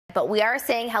But we are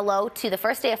saying hello to the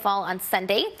first day of fall on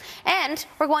Sunday, and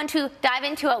we're going to dive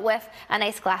into it with a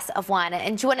nice glass of wine.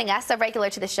 And joining us, a regular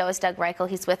to the show, is Doug Reichel.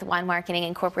 He's with Wine Marketing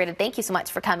Incorporated. Thank you so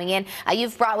much for coming in.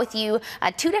 You've brought with you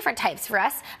two different types for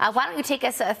us. Why don't you take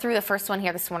us through the first one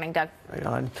here this morning, Doug? Right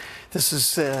on. This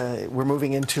is, we're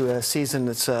moving into a season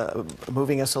that's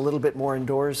moving us a little bit more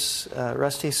indoors,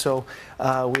 Rusty, so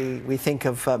we think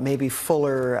of maybe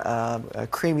fuller,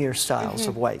 creamier styles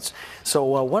of whites. So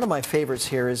one of my favorites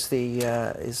here is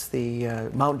the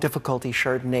Mount Difficulty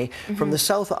Chardonnay from the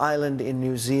South Island in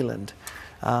New Zealand.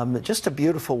 Just a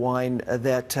beautiful wine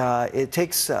that it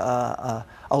takes a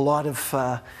lot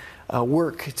of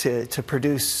work to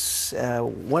produce.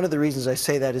 One of the reasons I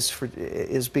say that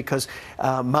is because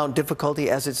Mount Difficulty,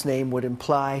 as its name would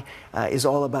imply, is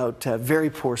all about very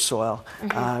poor soil,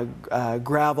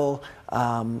 gravel,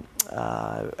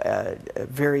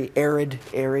 very arid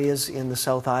areas in the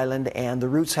South Island, and the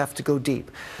roots have to go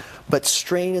deep. But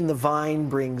strain in the vine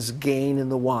brings gain in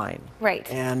the wine. Right.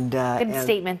 And good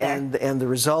statement there. And the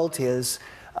result is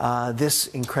this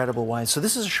incredible wine. So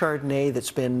this is a Chardonnay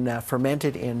that's been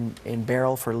fermented in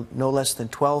barrel for no less than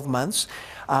 12 months.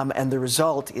 And the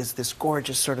result is this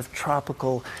gorgeous sort of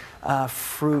tropical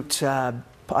fruit,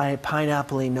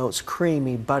 pineapple-y notes,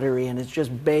 creamy, buttery, and it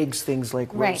just begs things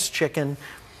like roast chicken.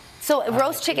 So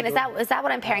roast chicken, is that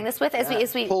what I'm pairing this with?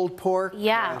 As we pulled pork.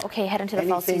 Yeah, okay, head into the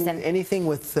fall season. Anything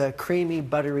with creamy,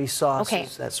 buttery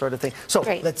sauces, that sort of thing. So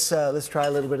let's try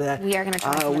a little bit of that. We are going to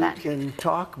try some of that. We can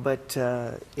talk, but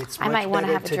it's much I might want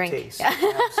to have a drink. Taste.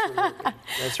 Absolutely.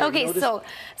 That's right. Okay,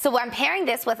 so I'm pairing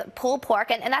this with pulled pork,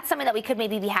 and that's something that we could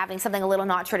maybe be having, something a little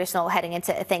not traditional heading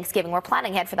into Thanksgiving. We're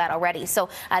planning ahead for that already. So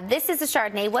this is the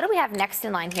Chardonnay. What do we have next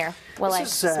in line here? Will I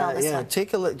smell this one?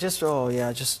 Take a look.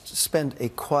 Just spend a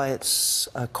quiet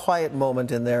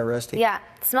moment in there, Rusty. Yeah,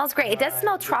 it smells great. It does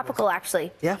smell tropical, actually.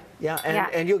 Yeah,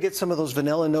 and you'll get some of those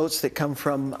vanilla notes that come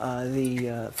from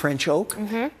the French oak.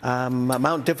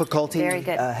 Mount Difficulty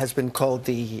has been called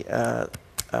the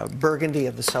Burgundy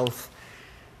of the South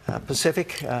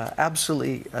Pacific.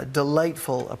 Absolutely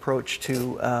delightful approach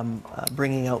to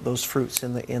bringing out those fruits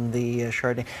in the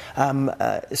Chardonnay.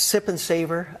 Sip and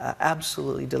savor,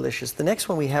 absolutely delicious. The next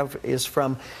one we have is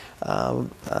from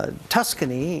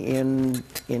Tuscany in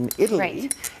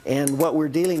Italy, and what we're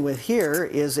dealing with here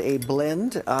is a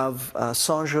blend of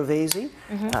Sangiovese,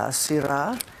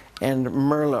 Syrah, and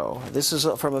Merlot. This is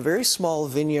from a very small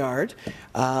vineyard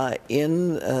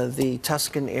in the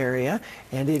Tuscan area,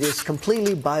 and it is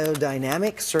completely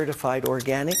biodynamic, certified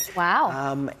organic.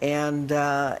 Wow.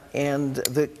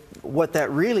 What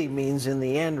that really means in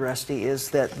the end, Rusty,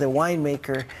 is that the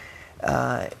winemaker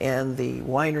and the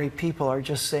winery people are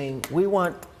just saying, we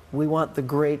want the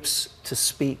grapes to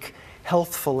speak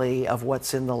healthfully of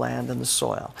what's in the land and the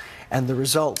soil, and the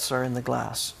results are in the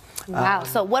glass. Wow.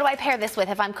 So what do I pair this with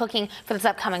if I'm cooking for this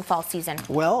upcoming fall season?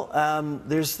 Well,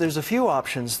 there's a few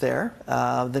options there.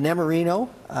 The Nemorino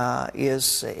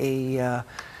is a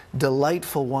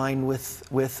delightful wine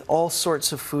with all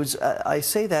sorts of foods. I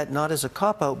say that not as a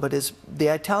cop-out, but as the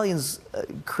Italians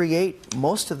create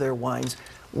most of their wines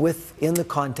in the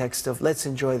context of let's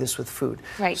enjoy this with food.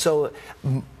 Right. So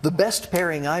the best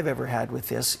pairing I've ever had with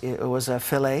this was a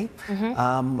filet,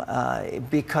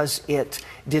 because it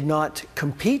did not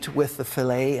compete with the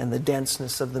filet and the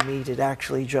denseness of the meat. It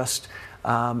actually just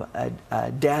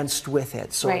danced with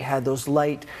it. So it had those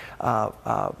light,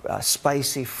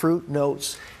 spicy fruit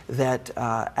notes that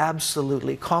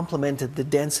absolutely complemented the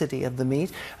density of the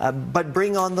meat. But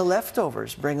bring on the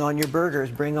leftovers, bring on your burgers,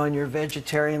 bring on your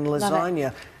vegetarian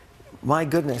lasagna. My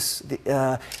goodness.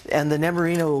 And the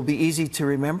Nemorino will be easy to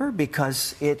remember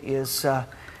because it is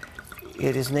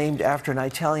named after an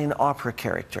Italian opera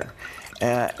character.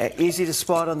 Easy to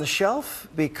spot on the shelf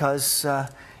because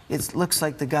it looks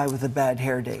like the guy with a bad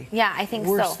hair day. Yeah, I think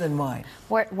Worse than mine.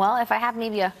 Well, if I have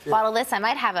maybe a bottle of this, I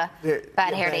might have a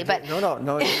bad hair day. But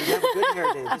no, you have a good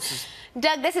hair day.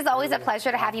 Doug, this is always a pleasure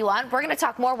to have you on. We're going to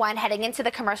talk more wine heading into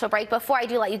the commercial break. Before I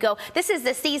do let you go, this is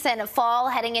the season of fall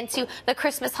heading into the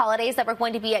Christmas holidays that we're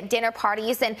going to be at dinner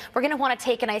parties, and we're going to want to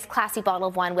take a nice classy bottle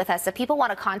of wine with us. If people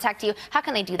want to contact you, how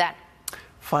can they do that?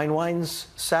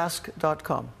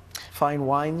 Finewinesask.com.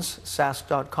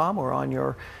 Finewinesask.com, or on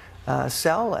your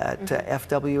cell at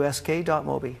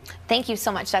fwsk.mobi. Thank you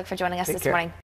so much, Doug, for joining us this morning.